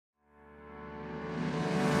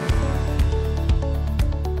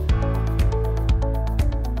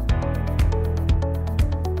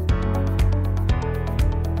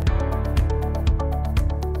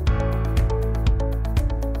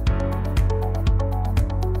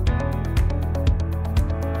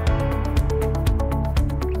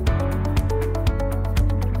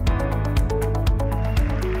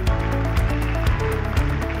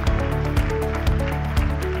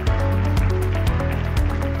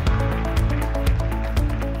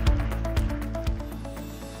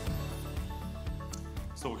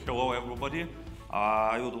everybody.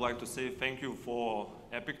 I would like to say thank you for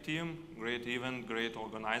EPIC team, great event, great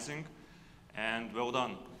organizing, and well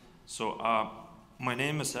done. So my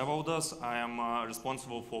name is Aldas. I am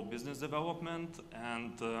responsible for business development,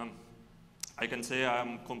 and I can say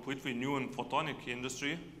I'm completely new in photonic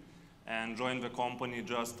industry and joined the company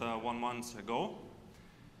just 1 month ago.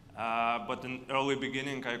 But in early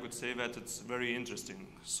beginning, I could say that it's very interesting.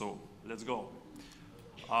 So let's go.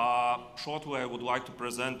 Shortly, I would like to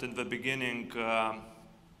present in the beginning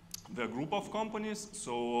the group of companies.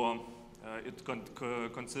 So it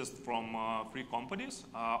consists from 3 companies.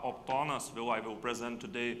 Optonas, I will present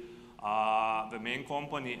today the main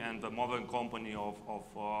company and the mother company of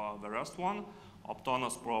the rest one.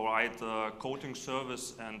 Optonas provide coating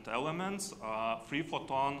service and elements. 3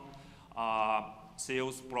 Photon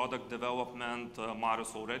sales, product development,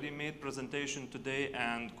 Marius already made presentation today,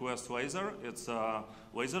 and QS Laser, it's a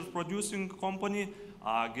laser producing company.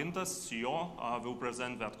 Gintas, CEO, will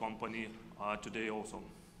present that company today also.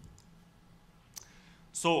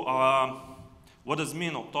 So, what does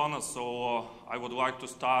mean Optonas? So, I would like to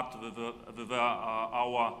start with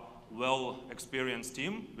our well-experienced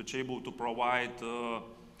team, which is able to provide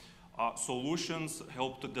solutions,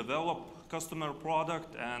 help to develop customer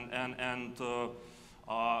product, and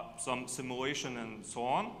some simulation and so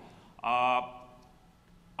on.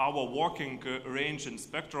 Our working range in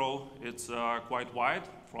spectral, it's quite wide,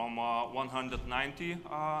 from 190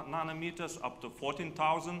 nanometers up to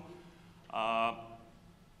 14,000.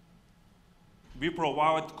 We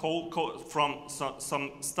provide from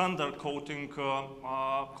some standard coatings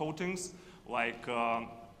like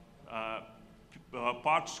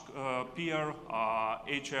patch, peer,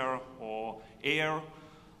 HR, or air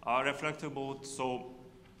reflectable. So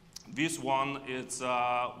this one is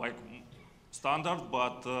like standard,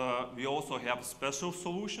 but we also have special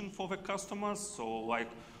solution for the customers. So like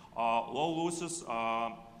low losses,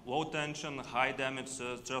 low tension, high damage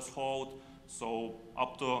threshold, so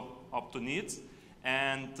up to needs.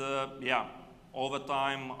 And yeah, all the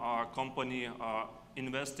time our company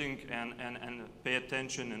investing and pay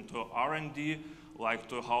attention into R&D, like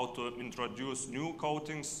to how to introduce new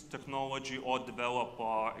coatings technology or develop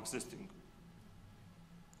existing.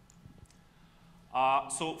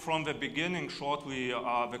 So from the beginning, shortly,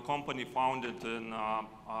 the company founded in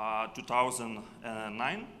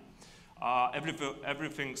 2009.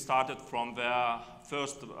 Everything started from the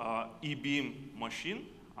first e-beam machine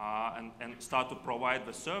and start to provide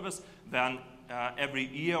the service. Then every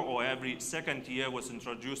year or every second year was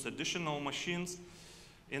introduced additional machines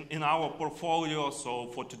in our portfolio. So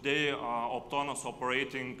for today, Optonas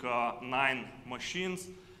operating 9 machines,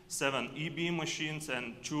 7 e-beam machines,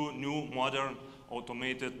 and 2 new modern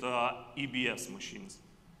automated EBS machines.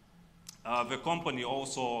 The company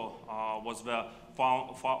also was the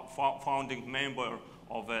founding member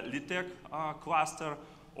of the Litilit cluster.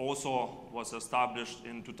 Also was established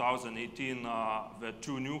in 2018 the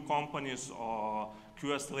 2 new companies,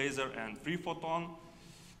 QS Laser and 3 Photon.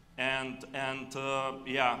 And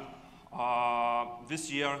yeah,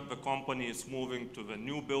 this year the company is moving to the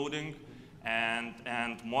new building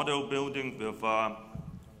and model building with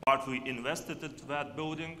partly invested into that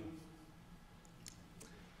building.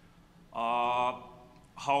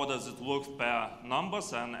 How does it look per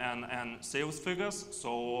numbers and sales figures?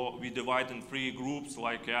 So we divide in 3 groups,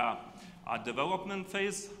 like a development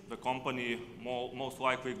phase. The company most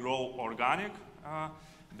likely grow organic.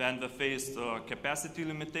 Then the phase capacity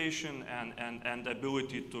limitation and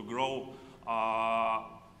ability to grow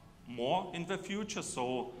more in the future.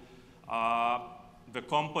 So the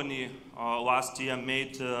company last year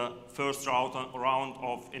made first round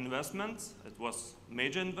of investments. It was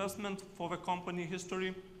major investment for the company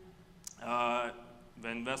history. The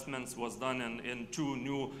investments was done in 2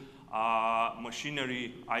 new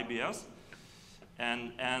machinery IBS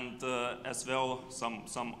and as well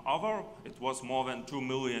some other. It was more than 2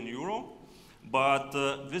 million euro. But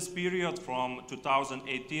this period from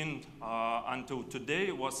 2018 until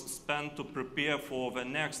today was spent to prepare for the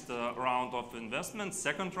next round of investments,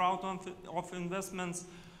 second round of investments,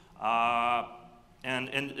 and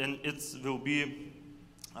it will be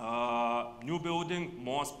new building,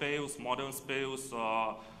 more space, modern space,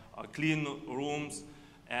 clean rooms,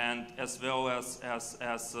 and as well as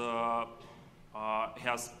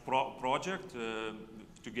has project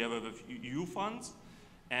together with EU funds,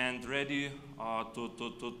 and ready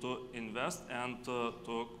to invest and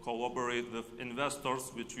to collaborate with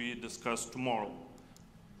investors, which we discuss tomorrow.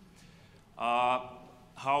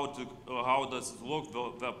 How does it look,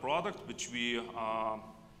 the product which we are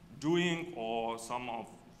doing or some of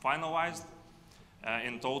finalized?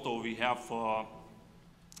 In total, we have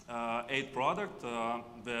 8 product.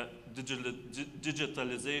 The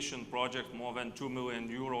digitalization project, more than 2 million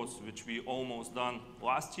euros, which we almost done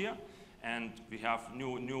last year. And we have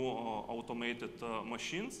new automated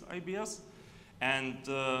machines, IBS. And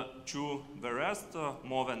to the rest,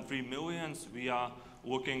 more than 3 million, we are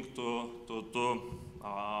looking to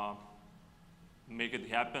make it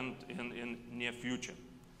happen in near future.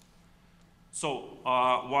 So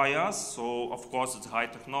why us? So of course it's high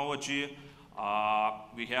technology.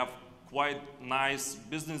 We have quite nice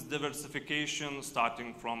business diversification,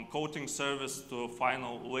 starting from coating service to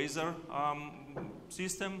final laser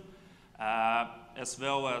system, as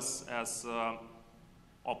well as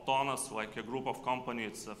Optonas, like a group of companies.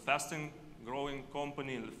 It's a fastest growing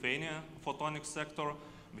company in Lithuania, Photonics sector.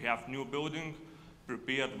 We have new building,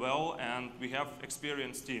 prepared well, and we have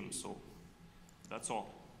experienced team. So that's all.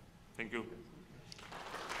 Thank you.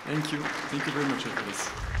 Thank you. Thank you very much,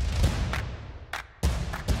 Aldas.